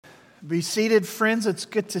Be seated, friends. It's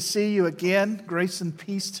good to see you again. Grace and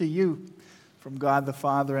peace to you from God the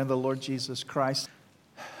Father and the Lord Jesus Christ.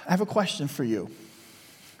 I have a question for you.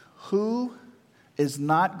 Who is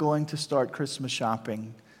not going to start Christmas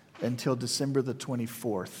shopping until December the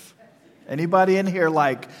 24th? Anybody in here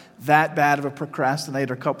like that bad of a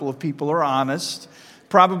procrastinator? A couple of people are honest.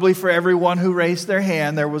 Probably for everyone who raised their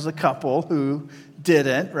hand, there was a couple who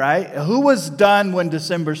didn't, right? Who was done when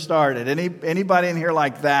December started? Anybody in here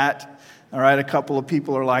like that? All right, a couple of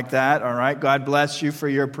people are like that. All right, God bless you for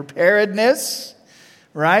your preparedness,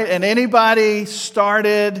 right? And anybody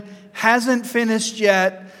started, hasn't finished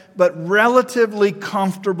yet, but relatively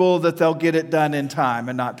comfortable that they'll get it done in time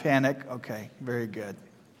and not panic? Okay, very good.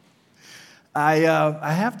 I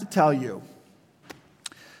have to tell you,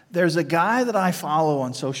 there's a guy that I follow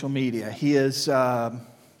on social media. He is,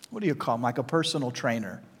 what do you call him, like a personal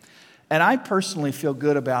trainer. And I personally feel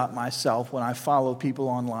good about myself when I follow people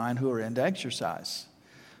online who are into exercise.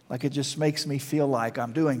 Like it just makes me feel like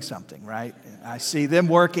I'm doing something, right? I see them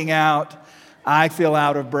working out. I feel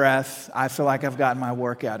out of breath. I feel like I've gotten my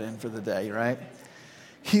workout in for the day, right?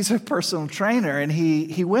 He's a personal trainer, and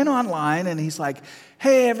he went online, and he's like,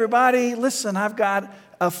 hey, everybody, listen, I've got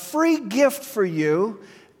a free gift for you.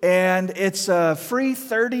 And it's a free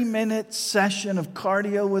 30-minute session of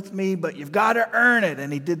cardio with me, but you've got to earn it.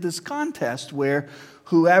 And he did this contest where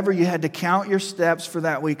whoever, you had to count your steps for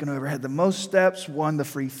that week, and whoever had the most steps won the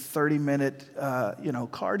free 30-minute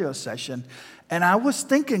cardio session. And I was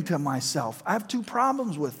thinking to myself, I have two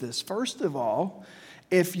problems with this. First of all,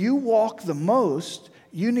 if you walk the most,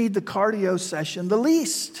 you need the cardio session the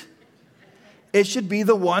least. It should be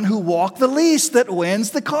the one who walked the least that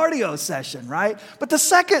wins the cardio session, right? But the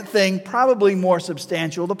second thing, probably more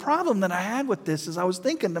substantial, the problem that I had with this is I was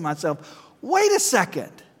thinking to myself, wait a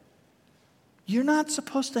second. You're not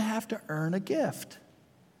supposed to have to earn a gift.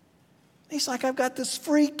 He's like, I've got this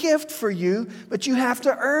free gift for you, but you have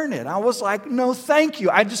to earn it. I was like, no, thank you.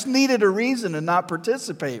 I just needed a reason to not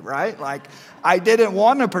participate, right? Like, I didn't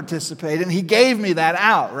want to participate, and he gave me that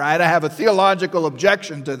out, right? I have a theological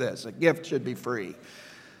objection to this. A gift should be free.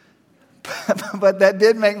 But that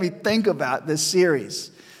did make me think about this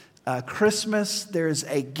series. Christmas, there's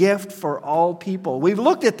a gift for all people. We've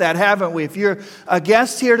looked at that, haven't we? If you're a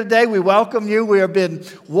guest here today, we welcome you. We have been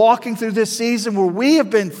walking through this season where we have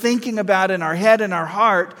been thinking about in our head and our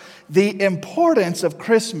heart the importance of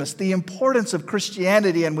Christmas, the importance of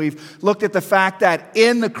Christianity. And we've looked at the fact that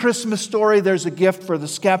in the Christmas story, there's a gift for the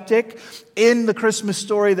skeptic. In the Christmas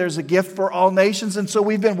story, there's a gift for all nations. And so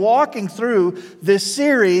we've been walking through this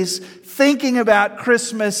series thinking about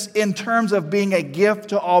Christmas in terms of being a gift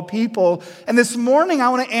to all people. And this morning, I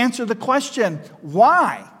want to answer the question,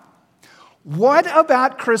 why? What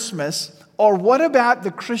about Christmas, or what about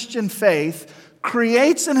the Christian faith,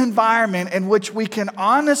 creates an environment in which we can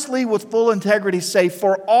honestly, with full integrity, say,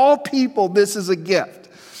 for all people, this is a gift?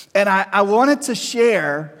 And I wanted to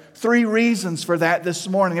share 3 reasons for that this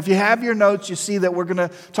morning. If you have your notes, you see that we're going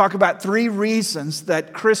to talk about 3 reasons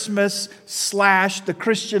that Christmas / the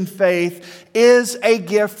Christian faith is a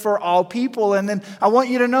gift for all people. And then I want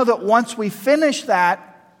you to know that once we finish that,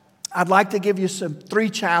 I'd like to give you 3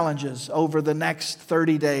 challenges over the next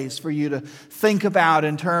 30 days for you to think about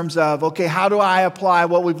in terms of, okay, how do I apply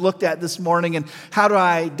what we've looked at this morning, and how do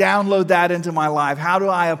I download that into my life? How do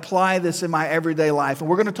I apply this in my everyday life? And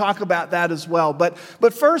we're going to talk about that as well. But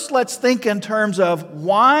first, let's think in terms of,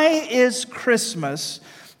 why is Christmas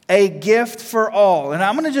a gift for all? And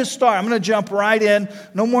I'm going to just start. I'm going to jump right in.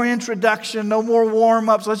 No more introduction, no more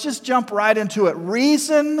warm-ups. Let's just jump right into it.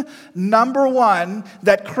 Reason number 1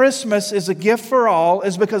 that Christmas is a gift for all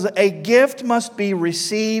is because a gift must be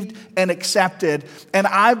received and accepted. And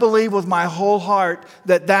I believe with my whole heart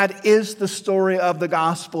that that is the story of the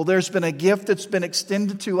gospel. There's been a gift that's been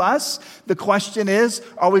extended to us. The question is,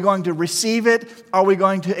 are we going to receive it? Are we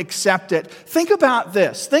going to accept it? Think about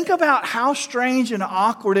this. Think about how strange and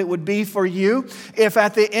awkward it would be for you if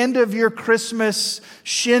at the end of your Christmas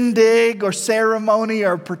shindig or ceremony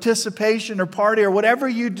or participation or party or whatever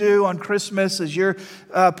you do on Christmas, as you're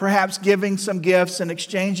perhaps giving some gifts and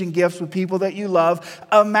exchanging gifts with people that you love,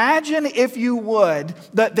 imagine, if you would,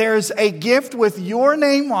 that there's a gift with your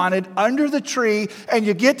name on it under the tree, and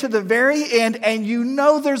you get to the very end and you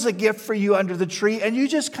know there's a gift for you under the tree, and you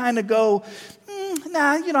just kind of go,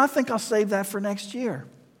 I think I'll save that for next year.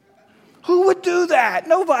 Who would do that?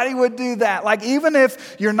 Nobody would do that. Like, even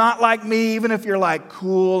if you're not like me, even if you're like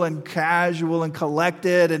cool and casual and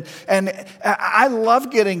collected, and I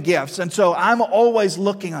love getting gifts. And so I'm always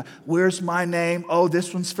looking, where's my name? Oh,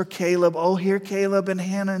 this one's for Caleb. Oh, here Caleb and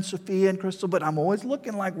Hannah and Sophia and Crystal. But I'm always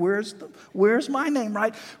looking like, where's my name,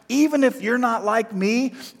 right? Even if you're not like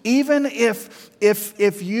me, even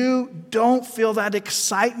if you don't feel that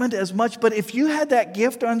excitement as much, but if you had that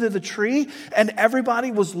gift under the tree and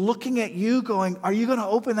everybody was looking at you going, are you going to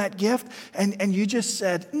open that gift? And you just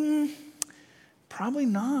said, probably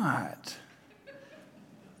not.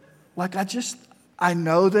 Like, I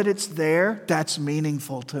know that it's there. That's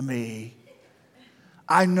meaningful to me.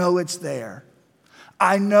 I know it's there.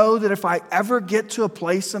 I know that if I ever get to a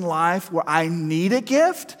place in life where I need a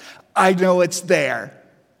gift, I know it's there.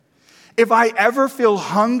 If I ever feel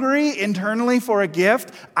hungry internally for a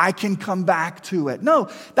gift, I can come back to it. No,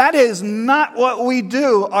 that is not what we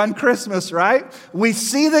do on Christmas, right? We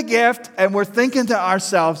see the gift and we're thinking to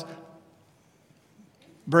ourselves,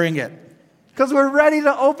 bring it. Because we're ready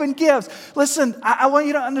to open gifts. Listen, I want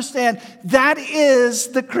you to understand, that is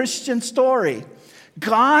the Christian story.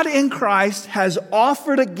 God in Christ has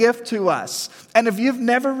offered a gift to us. And if you've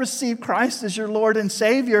never received Christ as your Lord and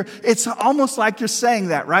Savior, it's almost like you're saying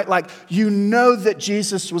that, right? Like, you know that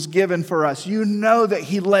Jesus was given for us. You know that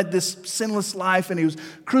He led this sinless life and He was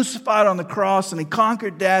crucified on the cross and He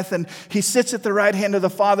conquered death and He sits at the right hand of the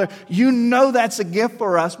Father. You know that's a gift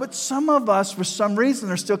for us. But some of us, for some reason,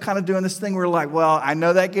 are still kind of doing this thing where we're like, well, I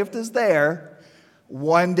know that gift is there.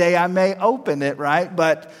 One day I may open it, right?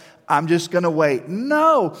 But I'm just going to wait.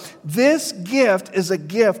 No, this gift is a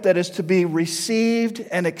gift that is to be received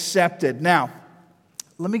and accepted. Now,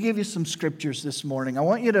 let me give you some scriptures this morning. I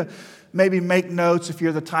want you to maybe make notes if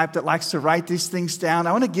you're the type that likes to write these things down.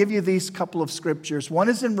 I want to give you these couple of scriptures. One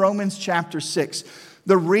is in Romans chapter 6.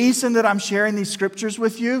 The reason that I'm sharing these scriptures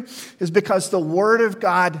with you is because the Word of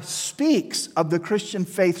God speaks of the Christian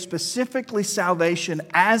faith, specifically salvation,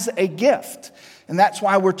 as a gift. And that's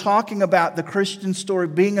why we're talking about the Christian story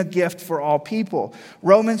being a gift for all people.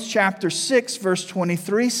 Romans chapter 6, verse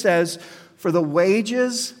 23 says, "For the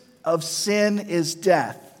wages of sin is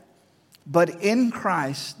death, but in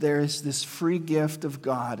Christ there is this free gift of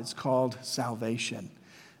God." It's called salvation.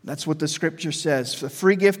 That's what the scripture says. The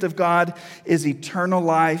free gift of God is eternal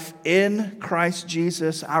life in Christ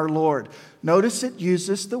Jesus our Lord. Notice it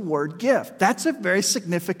uses the word gift. That's a very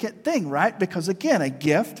significant thing, right? Because again, a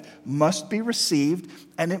gift must be received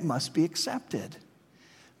and it must be accepted.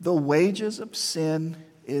 The wages of sin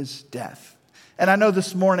is death. And I know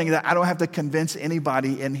this morning that I don't have to convince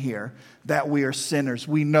anybody in here that we are sinners.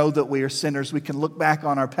 We know that we are sinners. We can look back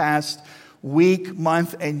on our past week,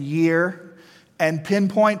 month, and year and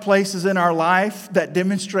pinpoint places in our life that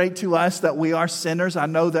demonstrate to us that we are sinners. I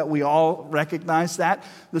know that we all recognize that.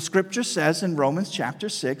 The scripture says in Romans chapter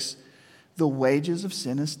 6, the wages of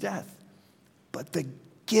sin is death. But the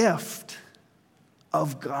gift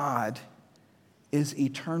of God is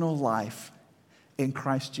eternal life in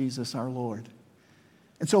Christ Jesus our Lord.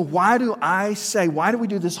 And so why do we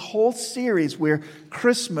do this whole series where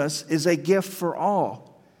Christmas is a gift for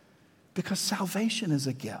all? Because salvation is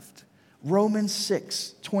a gift. Romans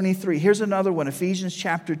 6, 23. Here's another one, Ephesians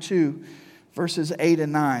chapter 2, verses 8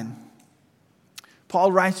 and 9.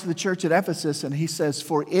 Paul writes to the church at Ephesus and he says,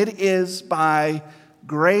 "For it is by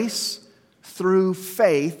grace through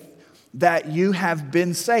faith that you have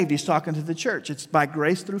been saved." He's talking to the church. It's by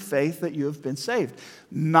grace through faith that you have been saved.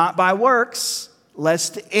 Not by works,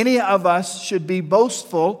 lest any of us should be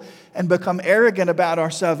boastful and become arrogant about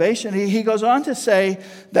our salvation. He goes on to say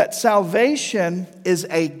that salvation is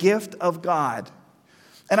a gift of God.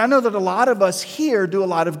 And I know that a lot of us here do a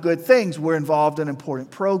lot of good things. We're involved in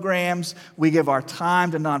important programs. We give our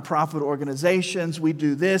time to nonprofit organizations. We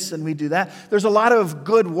do this and we do that. There's a lot of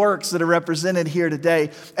good works that are represented here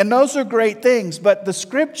today. And those are great things. But the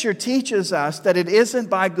scripture teaches us that it isn't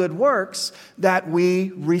by good works that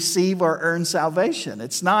we receive or earn salvation.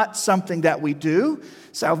 It's not something that we do.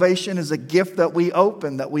 Salvation is a gift that we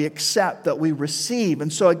open, that we accept, that we receive.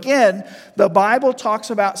 And so again, the Bible talks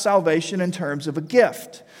about salvation in terms of a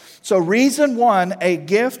gift. So reason one, a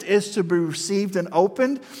gift is to be received and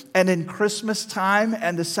opened. And in Christmas time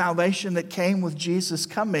and the salvation that came with Jesus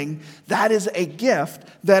coming, that is a gift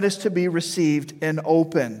that is to be received and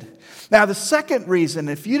opened. Now, the second reason,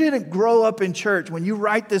 if you didn't grow up in church, when you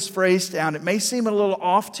write this phrase down, it may seem a little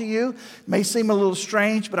off to you, it may seem a little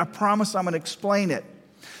strange, but I promise I'm going to explain it.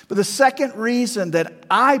 But the second reason that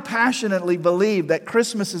I passionately believe that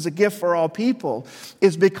Christmas is a gift for all people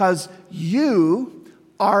is because you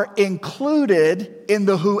are included in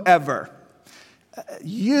the whoever.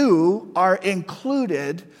 You are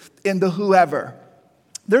included in the whoever.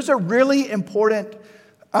 There's a really important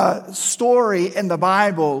story in the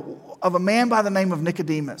Bible of a man by the name of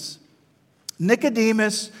Nicodemus.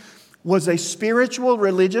 Nicodemus was a spiritual,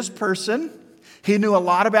 religious person. He knew a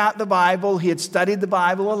lot about the Bible. He had studied the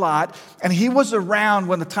Bible a lot. And he was around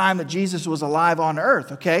when the time that Jesus was alive on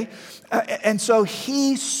earth, okay? And so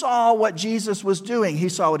he saw what Jesus was doing. He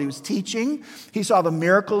saw what he was teaching. He saw the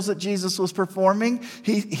miracles that Jesus was performing.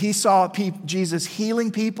 He saw Jesus healing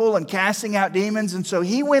people and casting out demons. And so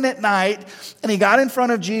he went at night and he got in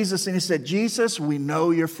front of Jesus and he said, Jesus, we know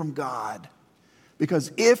you're from God.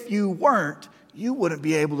 Because if you weren't, you wouldn't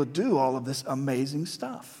be able to do all of this amazing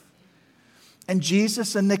stuff. And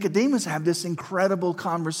Jesus and Nicodemus have this incredible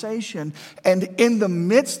conversation. And in the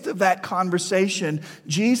midst of that conversation,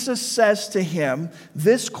 Jesus says to him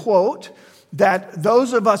this quote that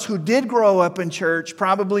those of us who did grow up in church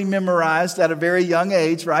probably memorized at a very young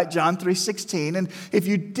age, right? John 3:16. And if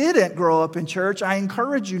you didn't grow up in church, I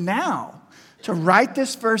encourage you now to write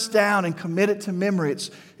this verse down and commit it to memory.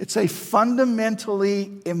 It's a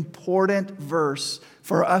fundamentally important verse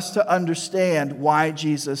for us to understand why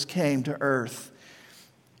Jesus came to earth.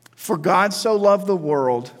 For God so loved the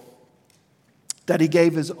world that he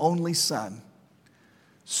gave his only Son,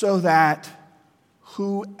 so that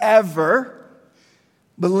whoever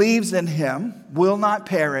believes in him will not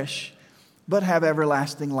perish, but have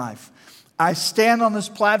everlasting life. I stand on this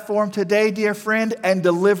platform today, dear friend, and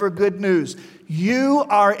deliver good news. You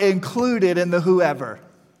are included in the whoever.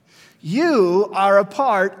 You are a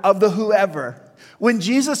part of the whoever. When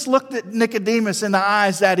Jesus looked at Nicodemus in the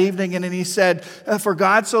eyes that evening and he said, for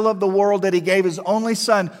God so loved the world that he gave his only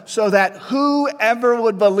Son, so that whoever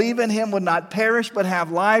would believe in him would not perish but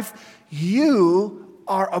have life, you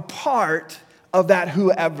are a part of that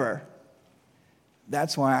whoever.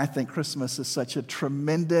 That's why I think Christmas is such a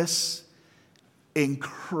tremendous,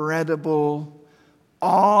 incredible,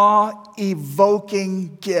 awe-evoking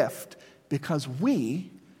gift, because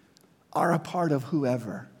we are a part of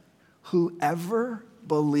whoever. Whoever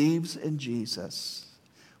believes in Jesus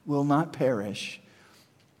will not perish,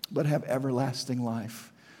 but have everlasting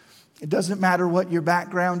life. It doesn't matter what your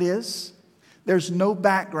background is. There's no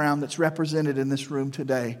background that's represented in this room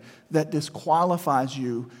today that disqualifies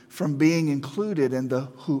you from being included in the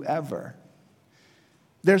whoever.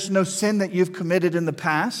 There's no sin that you've committed in the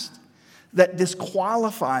past that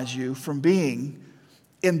disqualifies you from being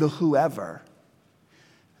in the whoever.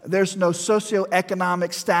 There's no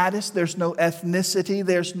socioeconomic status, there's no ethnicity,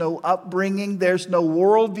 there's no upbringing, there's no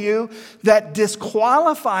worldview that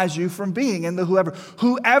disqualifies you from being in the whoever.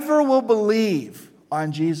 Whoever will believe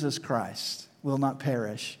on Jesus Christ will not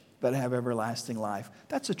perish, but have everlasting life.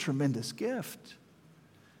 That's a tremendous gift.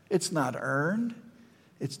 It's not earned.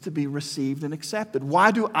 It's to be received and accepted.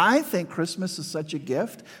 Why do I think Christmas is such a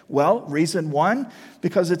gift? Well, reason one,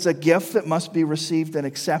 because it's a gift that must be received and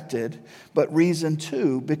accepted. But reason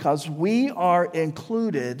two, because we are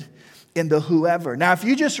included in the whoever. Now, if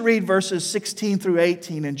you just read verses 16 through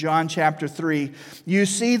 18 in John chapter 3, you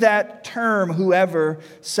see that term whoever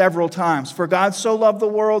several times. For God so loved the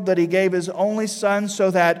world that he gave his only Son,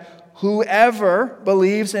 so that whoever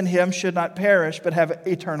believes in him should not perish but have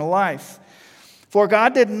eternal life. For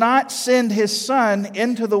God did not send his Son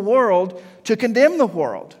into the world to condemn the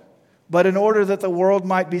world, but in order that the world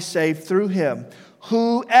might be saved through him.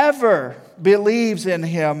 Whoever believes in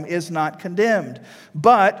him is not condemned,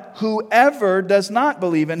 but whoever does not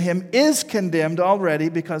believe in him is condemned already,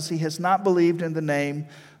 because he has not believed in the name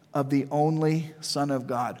of the only Son of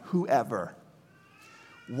God. Whoever.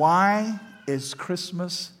 Why is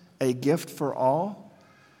Christmas a gift for all?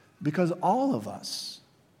 Because all of us,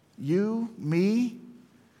 you, me,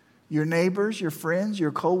 your neighbors, your friends,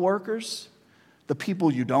 your co-workers, the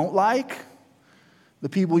people you don't like, the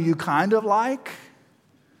people you kind of like,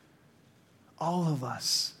 all of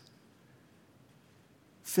us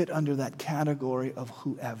fit under that category of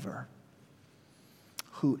whoever.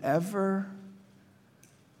 Whoever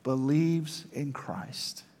believes in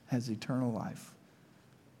Christ has eternal life.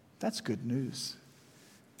 That's good news.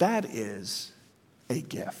 That is a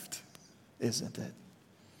gift, isn't it?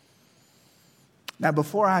 Now,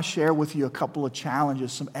 before I share with you a couple of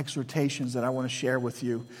challenges, some exhortations that I want to share with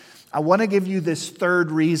you, I want to give you this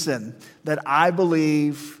third reason that I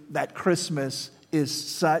believe that Christmas is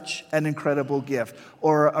such an incredible gift,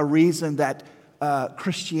 or a reason that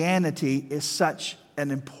Christianity is such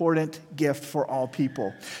an important gift for all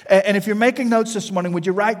people. And if you're making notes this morning, would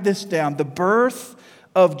you write this down? The birth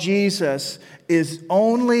of Jesus is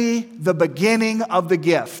only the beginning of the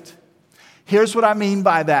gift. Here's what I mean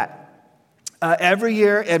by that. Every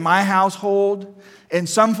year in my household, in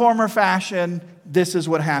some form or fashion, this is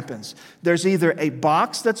what happens. There's either a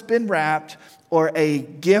box that's been wrapped or a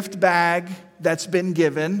gift bag that's been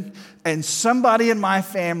given, and somebody in my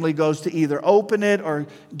family goes to either open it or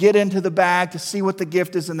get into the bag to see what the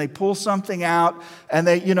gift is, and they pull something out, and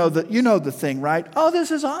they, you know the thing, right? Oh,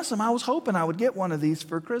 this is awesome. I was hoping I would get one of these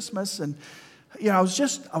for Christmas, and I was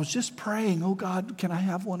just praying, oh God, can I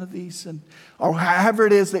have one of these? And or however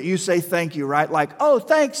it is that you say thank you, right? Like, oh,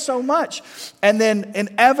 thanks so much. And then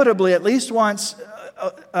inevitably, at least once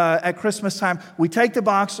at Christmas time, we take the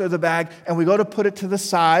box or the bag and we go to put it to the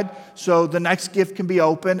side so the next gift can be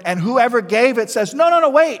opened. And whoever gave it says, no,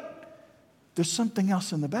 wait. There's something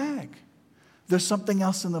else in the bag. There's something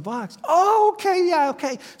else in the box. Oh,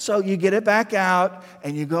 okay. So you get it back out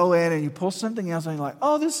and you go in and you pull something else and you're like,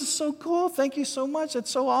 oh, this is so cool. Thank you so much. It's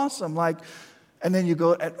so awesome. And then you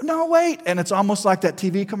go, no, wait. And it's almost like that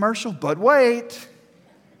TV commercial, but wait.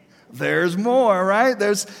 There's more, right?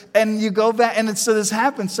 And you go back, and so this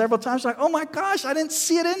happens several times. Like, oh my gosh, I didn't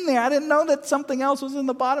see it in there. I didn't know that something else was in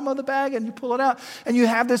the bottom of the bag, and you pull it out. And you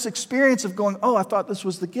have this experience of going, oh, I thought this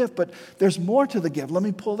was the gift, but there's more to the gift. Let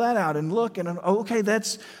me pull that out and look, and okay,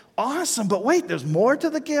 that's awesome. But wait, there's more to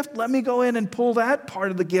the gift. Let me go in and pull that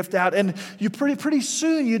part of the gift out. And you pretty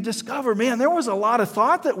soon you discover, man, there was a lot of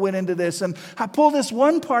thought that went into this. And I pulled this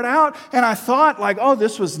one part out and I thought like, oh,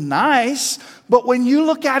 this was nice. But when you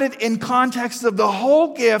look at it in context of the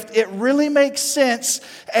whole gift, it really makes sense.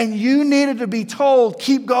 And you needed to be told,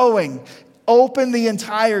 keep going. Open the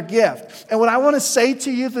entire gift. And what I want to say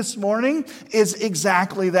to you this morning is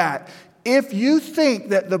exactly that. If you think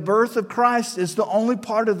that the birth of Christ is the only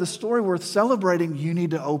part of the story worth celebrating, you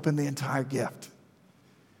need to open the entire gift.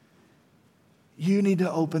 You need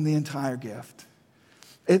to open the entire gift.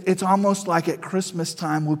 It's almost like at Christmas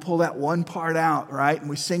time, we pull that one part out, right? And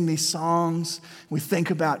we sing these songs. We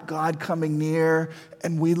think about God coming near,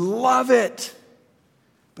 and we love it.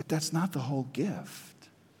 But that's not the whole gift.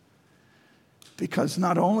 Because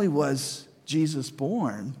not only was Jesus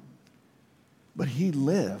born, but he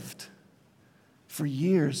lived for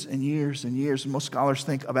years and years and years. Most scholars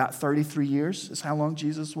think about 33 years is how long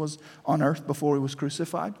Jesus was on earth before he was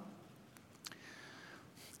crucified.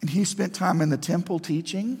 And he spent time in the temple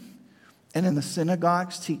teaching and in the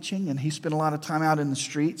synagogues teaching. And he spent a lot of time out in the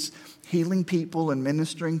streets healing people and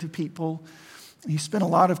ministering to people. And he spent a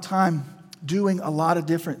lot of time doing a lot of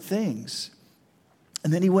different things.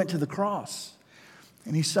 And then he went to the cross.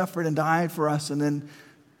 And he suffered and died for us. And then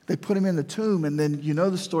they put him in the tomb, and then you know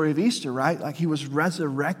the story of Easter, right? Like he was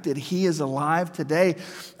resurrected. He is alive today.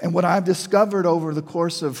 And what I've discovered over the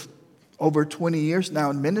course of over 20 years now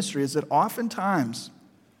in ministry is that oftentimes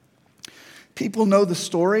people know the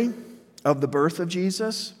story of the birth of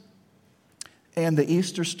Jesus and the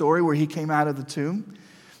Easter story where he came out of the tomb.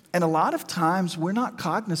 And a lot of times we're not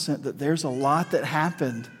cognizant that there's a lot that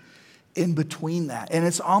happened in between that. And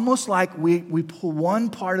it's almost like we pull one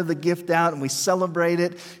part of the gift out and we celebrate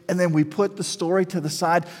it and then we put the story to the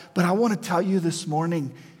side. But I want to tell you this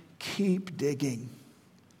morning, keep digging,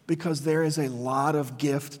 because there is a lot of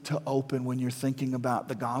gift to open when you're thinking about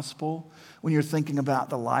the gospel, when you're thinking about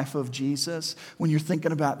the life of Jesus, when you're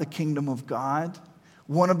thinking about the kingdom of God.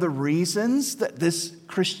 One of the reasons that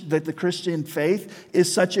that the Christian faith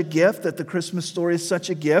is such a gift, that the Christmas story is such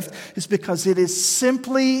a gift, is because it is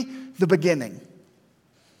simply the beginning.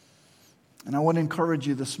 And I want to encourage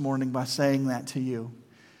you this morning by saying that to you.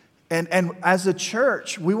 And as a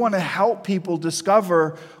church, we want to help people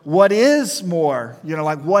discover what is more,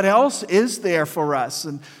 like what else is there for us.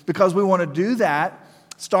 And because we want to do that,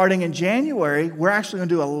 starting in January, we're actually going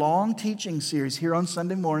to do a long teaching series here on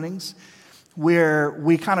Sunday mornings where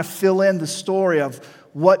we kind of fill in the story of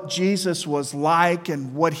what Jesus was like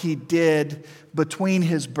and what he did between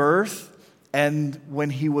his birth and when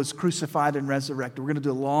he was crucified and resurrected. We're going to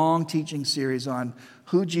do a long teaching series on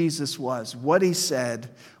who Jesus was, what he said,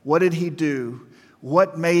 what did he do,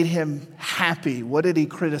 what made him happy, what did he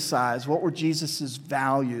criticize, what were Jesus'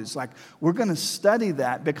 values. We're going to study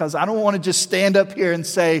that because I don't want to just stand up here and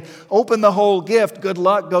say, open the whole gift, good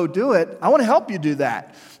luck, go do it. I want to help you do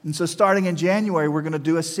that. And so starting in January, we're going to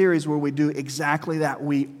do a series where we do exactly that.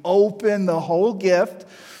 We open the whole gift.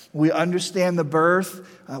 We understand the birth.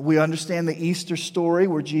 We understand the Easter story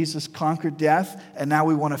where Jesus conquered death. And now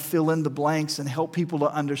we want to fill in the blanks and help people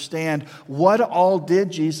to understand what all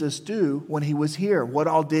did Jesus do when he was here? What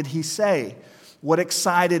all did he say? What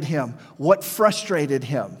excited him? What frustrated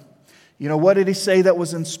him? What did he say that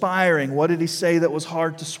was inspiring? What did he say that was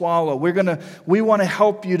hard to swallow? We want to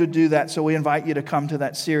help you to do that, so we invite you to come to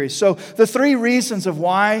that series. So the 3 reasons of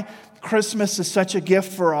why Christmas is such a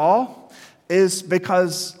gift for all is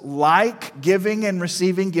because, like giving and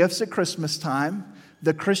receiving gifts at Christmas time,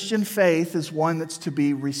 the Christian faith is one that's to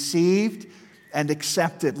be received and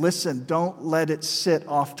accepted. Listen, don't let it sit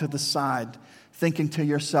off to the side, thinking to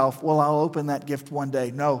yourself, well, I'll open that gift one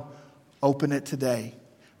day. No, open it today.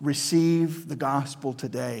 Receive the gospel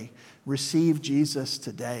today. Receive Jesus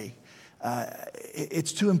today.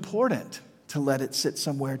 It's too important to let it sit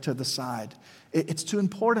somewhere to the side. It's too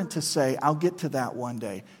important to say, I'll get to that one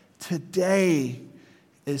day. Today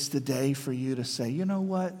is the day for you to say, you know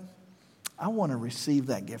what? I want to receive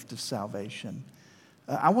that gift of salvation.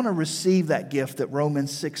 I want to receive that gift that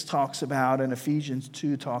Romans 6 talks about and Ephesians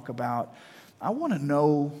 2 talk about. I want to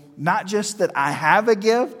know not just that I have a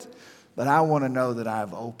gift, but I want to know that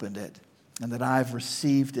I've opened it and that I've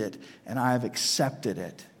received it and I've accepted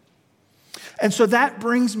it. And so that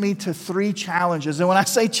brings me to 3 challenges. And when I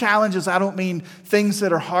say challenges, I don't mean things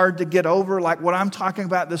that are hard to get over. Like what I'm talking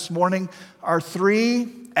about this morning are 3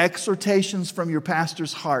 exhortations from your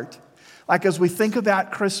pastor's heart. Like as we think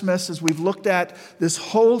about Christmas, as we've looked at this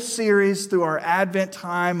whole series through our Advent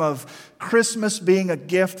time of Christmas being a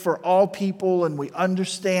gift for all people, and we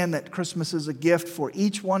understand that Christmas is a gift for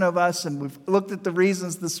each one of us, and we've looked at the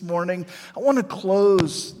reasons this morning, I want to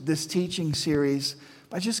close this teaching series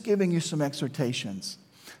by just giving you some exhortations,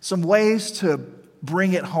 some ways to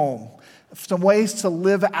bring it home, some ways to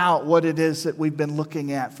live out what it is that we've been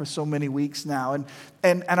looking at for so many weeks now.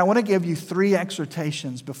 And I want to give you 3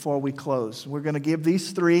 exhortations before we close. We're going to give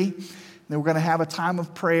these 3, and then we're going to have a time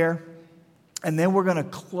of prayer, and then we're going to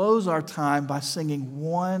close our time by singing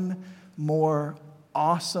one more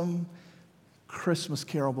awesome Christmas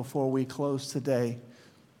carol before we close today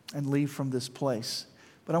and leave from this place.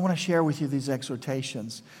 But I want to share with you these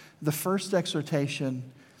exhortations. The first exhortation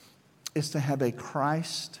is to have a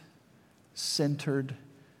Christ-centered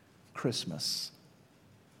Christmas.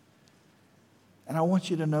 And I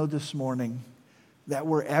want you to know this morning that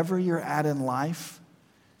wherever you're at in life,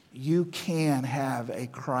 you can have a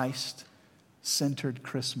Christ-centered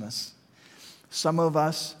Christmas. Some of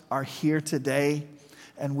us are here today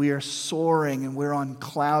and we are soaring and we're on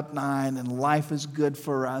cloud 9 and life is good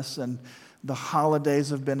for us and the holidays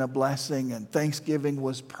have been a blessing and Thanksgiving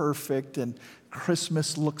was perfect and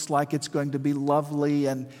Christmas looks like it's going to be lovely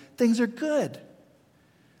and things are good.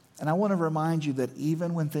 And I want to remind you that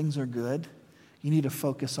even when things are good, you need to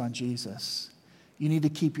focus on Jesus. You need to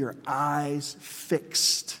keep your eyes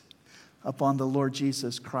fixed upon the Lord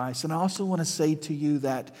Jesus Christ. And I also want to say to you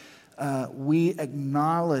that we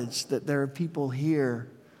acknowledge that there are people here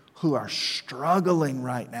who are struggling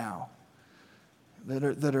right now,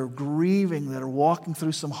 that are grieving, that are walking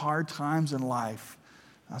through some hard times in life,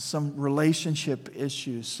 some relationship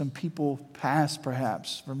issues, some people passed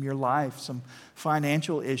perhaps from your life, some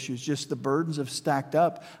financial issues, just the burdens have stacked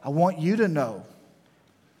up. I want you to know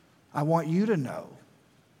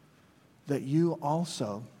that you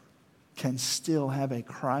also can still have a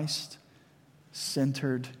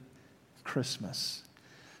Christ-centered Christmas.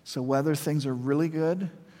 So whether things are really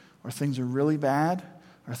good or things are really bad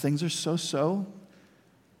or things are so-so,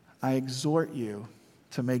 I exhort you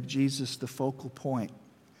to make Jesus the focal point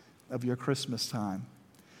of your Christmas time.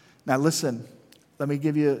 Now listen, let me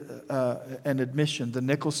give you an admission. The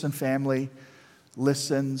Nicholson family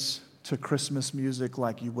listens to Christmas music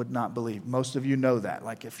like you would not believe. Most of you know that.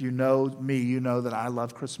 Like if you know me, you know that I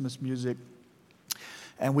love Christmas music.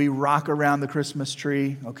 And we rock around the Christmas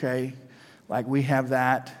tree, okay? Like we have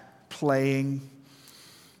that playing.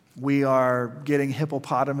 We are getting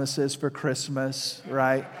hippopotamuses for Christmas,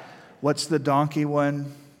 right? What's the donkey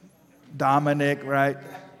one? Dominic, right?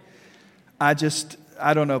 I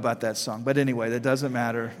don't know about that song. But anyway, that doesn't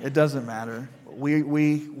matter. It doesn't matter.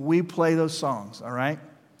 We play those songs, all right?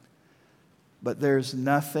 But there is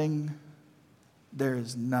nothing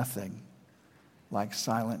like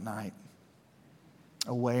Silent Night,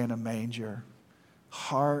 away in a manger.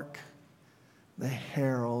 Hark the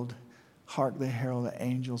herald, the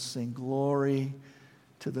angels sing glory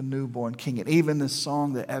to the newborn King. And even this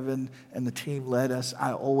song that Evan and the team led us,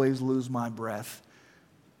 I always lose my breath.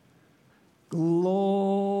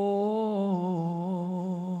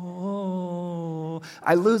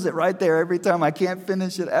 I lose it right there every time. I can't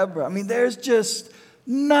finish it ever. I mean, there's just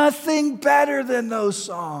nothing better than those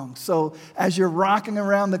songs. So as you're rocking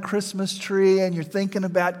around the Christmas tree and you're thinking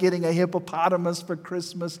about getting a hippopotamus for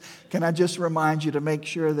Christmas, can I just remind you to make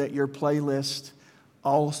sure that your playlist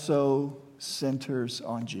also centers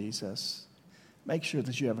on Jesus. Make sure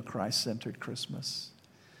that you have a Christ-centered Christmas.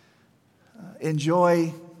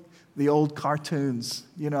 Enjoy the old cartoons.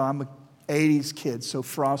 You know, I'm an 80s kid, so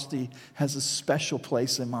Frosty has a special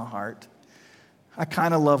place in my heart. I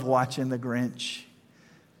kind of love watching The Grinch.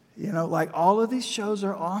 You know, like all of these shows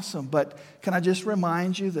are awesome, but can I just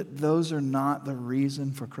remind you that those are not the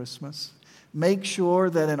reason for Christmas? Make sure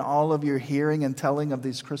that in all of your hearing and telling of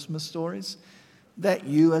these Christmas stories, that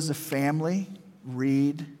you as a family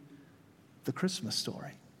read the Christmas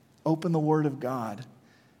story. Open the Word of God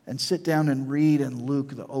and sit down and read in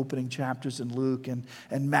Luke, the opening chapters in Luke, and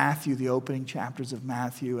Matthew, the opening chapters of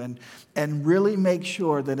Matthew, and really make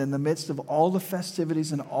sure that in the midst of all the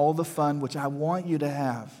festivities and all the fun, which I want you to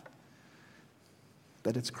have,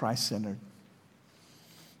 that it's Christ-centered.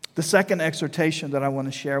 The second exhortation that I want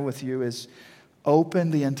to share with you is open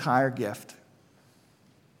the entire gift.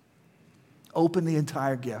 Open the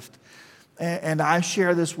entire gift. And I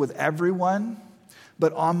share this with everyone,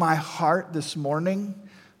 but on my heart this morning,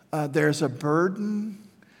 there's a burden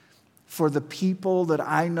for the people that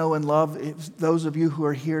I know and love, those of you who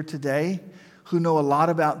are here today, who know a lot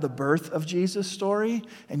about the birth of Jesus' story,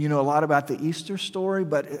 and you know a lot about the Easter story,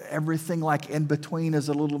 but everything like in between is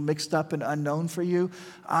a little mixed up and unknown for you.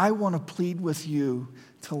 I want to plead with you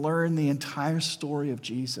to learn the entire story of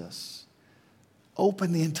Jesus.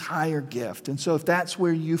 Open the entire gift. And so if that's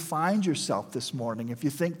where you find yourself this morning, if you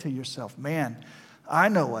think to yourself, man, I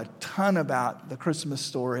know a ton about the Christmas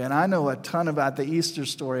story, and I know a ton about the Easter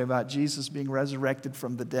story about Jesus being resurrected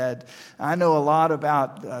from the dead. I know a lot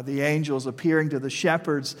about the angels appearing to the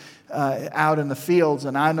shepherds out in the fields,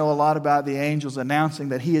 and I know a lot about the angels announcing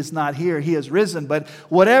that he is not here, he has risen. But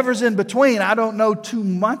whatever's in between, I don't know too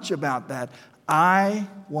much about that. I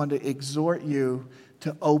want to exhort you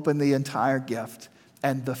to open the entire gift,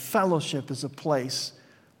 and the fellowship is a place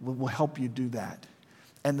that will help you do that.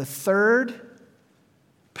 And the third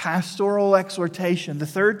pastoral exhortation, the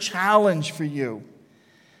third challenge for you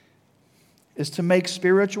is to make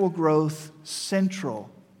spiritual growth central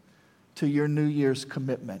to your New Year's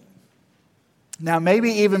commitment. Now, maybe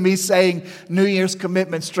even me saying New Year's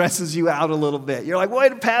commitment stresses you out a little bit. You're like,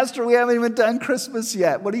 wait, Pastor, we haven't even done Christmas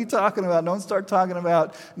yet. What are you talking about? Don't start talking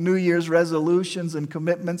about New Year's resolutions and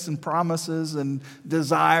commitments and promises and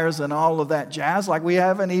desires and all of that jazz like we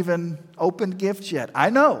haven't even opened gifts yet. I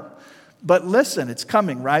know. But listen, it's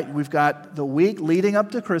coming, right? We've got the week leading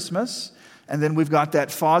up to Christmas, and then we've got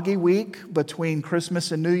that foggy week between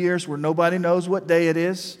Christmas and New Year's where nobody knows what day it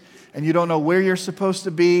is, and you don't know where you're supposed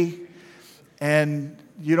to be, and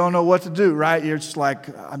you don't know what to do, right? You're just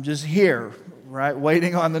like, I'm just here, right,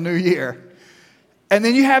 waiting on the new year. And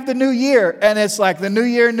then you have the new year, and it's like the new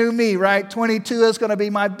year, new me, right? 22 is going to be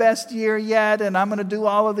my best year yet, and I'm going to do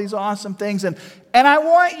all of these awesome things. And I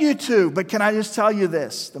want you to, but can I just tell you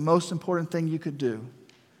this? The most important thing you could do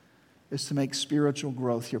is to make spiritual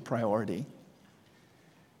growth your priority.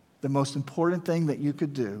 The most important thing that you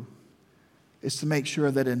could do is to make sure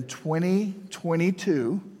that in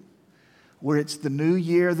 2022, where it's the new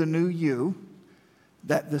year, the new you,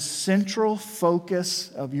 that the central focus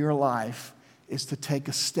of your life is to take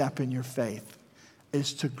a step in your faith,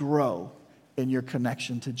 is to grow in your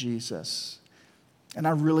connection to Jesus. And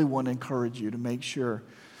I really want to encourage you to make sure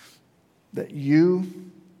that you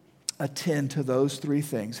attend to those three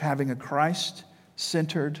things. Having a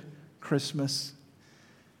Christ-centered Christmas,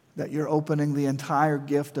 that you're opening the entire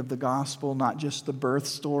gift of the gospel, not just the birth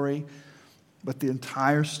story, but the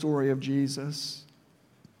entire story of Jesus.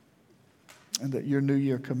 And that your New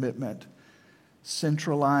Year commitment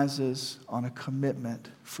centralizes on a commitment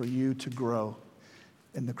for you to grow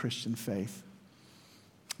in the Christian faith.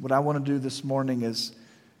 What I want to do this morning is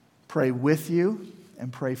pray with you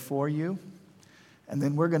and pray for you. And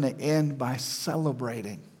then we're going to end by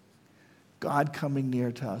celebrating God coming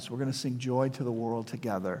near to us. We're going to sing Joy to the World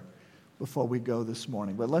together before we go this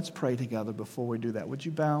morning. But let's pray together before we do that. Would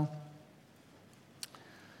you bow?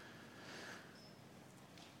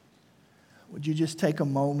 Would you just take a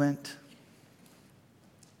moment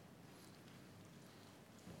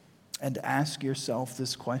and ask yourself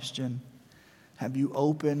this question? Have you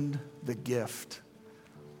opened the gift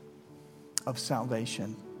of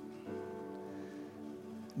salvation?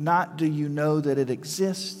 Not do you know that it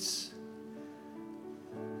exists,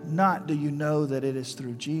 not do you know that it is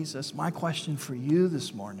through Jesus. My question for you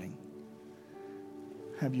this morning,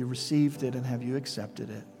 have you received it and have you accepted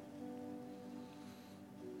it?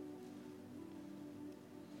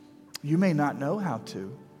 You may not know how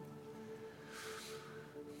to.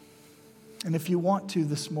 And if you want to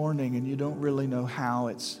this morning and you don't really know how,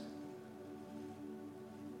 it's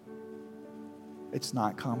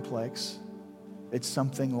not complex. It's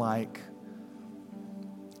something like,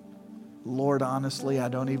 Lord, honestly, I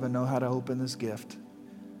don't even know how to open this gift,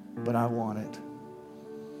 but I want it.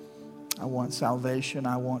 I want salvation.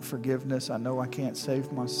 I want forgiveness. I know I can't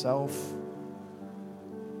save myself.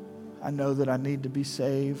 I know that I need to be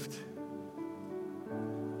saved.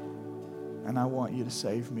 And I want you to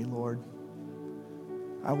save me, Lord.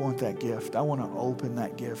 I want that gift. I want to open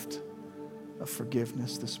that gift of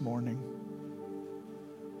forgiveness this morning.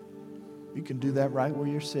 You can do that right where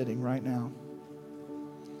you're sitting right now.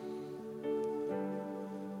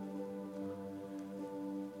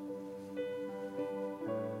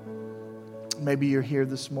 Maybe you're here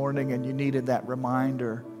this morning and you needed that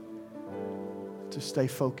reminder to stay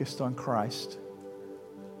focused on Christ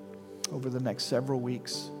over the next several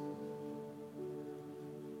weeks.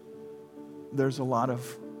 There's a lot of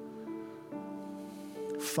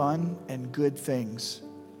fun and good things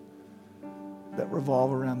that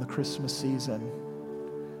revolve around the Christmas season.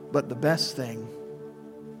 But the best thing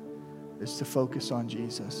is to focus on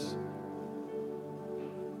Jesus,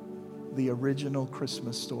 the original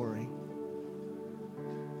Christmas story.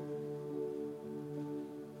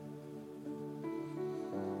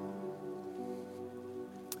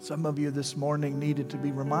 Some of you this morning needed to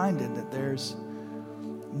be reminded that there's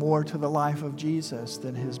more to the life of Jesus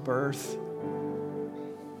than his birth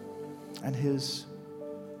and his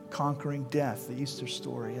conquering death, the Easter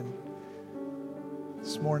story. And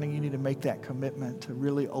this morning you need to make that commitment to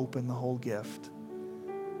really open the whole gift.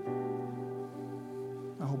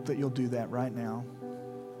 I hope that you'll do that right now.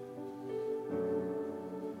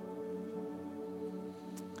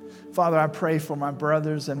 Father, I pray for my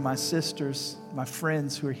brothers and my sisters, my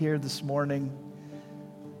friends who are here this morning,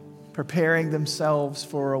 preparing themselves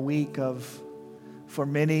for a week of, for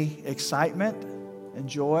many, excitement and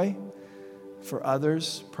joy. For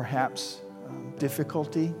others, perhaps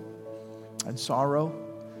difficulty and sorrow.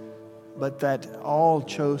 But that all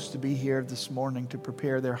chose to be here this morning to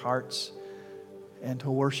prepare their hearts and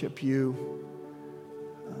to worship you.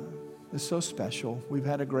 It's so special. We've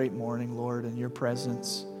had a great morning, Lord, in your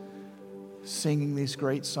presence, singing these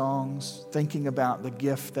great songs, thinking about the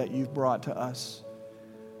gift that you've brought to us.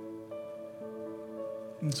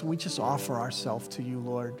 And so we just offer ourselves to you,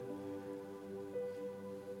 Lord.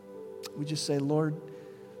 We just say, Lord,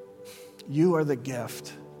 you are the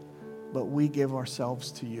gift, but we give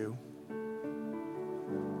ourselves to you.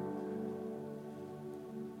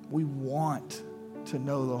 We want to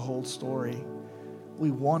know the whole story.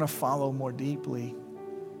 We want to follow more deeply.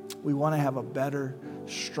 We want to have a better,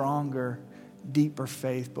 stronger, deeper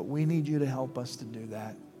faith, but we need you to help us to do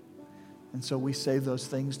that. And so we say those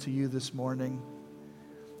things to you this morning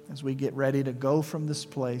as we get ready to go from this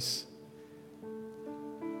place.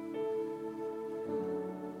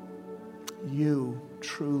 You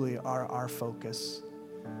truly are our focus.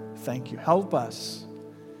 Thank you. Help us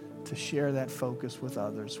to share that focus with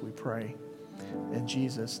others, we pray. In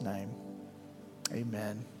Jesus' name,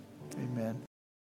 amen. Amen.